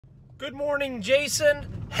Good morning,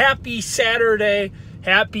 Jason. Happy Saturday.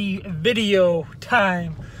 Happy video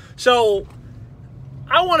time. So,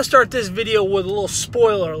 I want to start this video with a little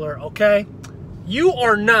spoiler alert, okay? You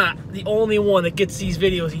are not the only one that gets these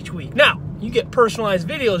videos each week. Now, you get personalized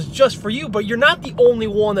videos just for you, but you're not the only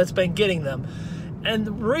one that's been getting them. And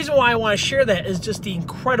the reason why I want to share that is just the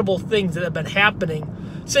incredible things that have been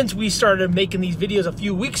happening since we started making these videos a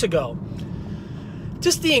few weeks ago.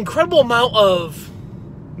 Just the incredible amount of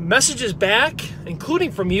messages back,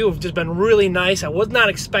 including from you, have just been really nice. I was not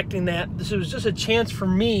expecting that. This was just a chance for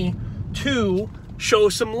me to show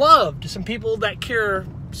some love to some people that care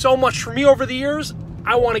so much for me over the years.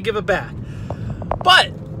 I want to give it back. But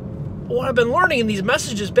what I've been learning in these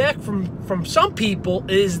messages back from some people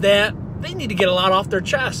is that they need to get a lot off their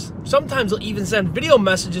chest. Sometimes they'll even send video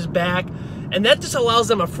messages back, and that just allows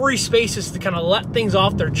them a free spaces to kind of let things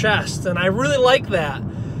off their chest. And I really like that.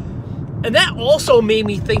 And that also made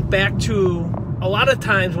me think back to a lot of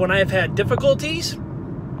times when I've had difficulties,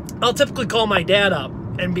 I'll typically call my dad up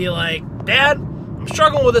and be like, Dad, I'm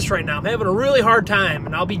struggling with this right now. I'm having a really hard time,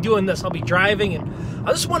 and I'll be doing this. I'll be driving, and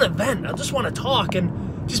I just want to vent. I just want to talk.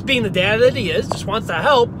 And just being the dad that he is, just wants to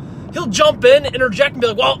help, he'll jump in, interject, and be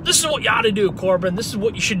like, well, this is what you ought to do, Corbin. This is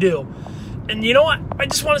what you should do. And you know what? I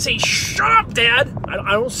just want to say, shut up, Dad.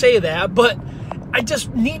 I don't say that, but I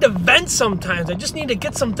just need to vent sometimes. I just need to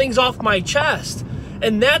get some things off my chest.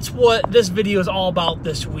 And that's what this video is all about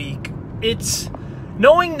this week. It's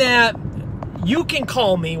knowing that you can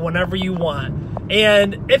call me whenever you want.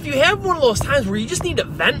 And if you have one of those times where you just need to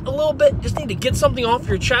vent a little bit, just need to get something off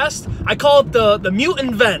your chest, I call it the mute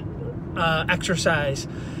and vent exercise.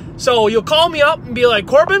 So you'll call me up and be like,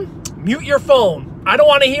 Corbin, mute your phone. I don't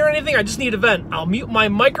want to hear anything. I just need to vent. I'll mute my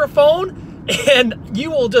microphone, and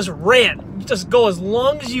you will just rant. Just go as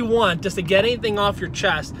long as you want just to get anything off your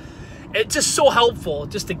chest. It's just so helpful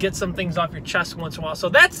just to get some things off your chest once in a while. So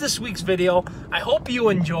that's this week's video. I hope you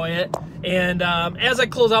enjoy it. And as I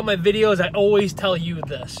close out my videos, I always tell you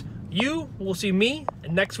this. You will see me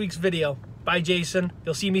in next week's video. Bye, Jason.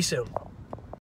 You'll see me soon.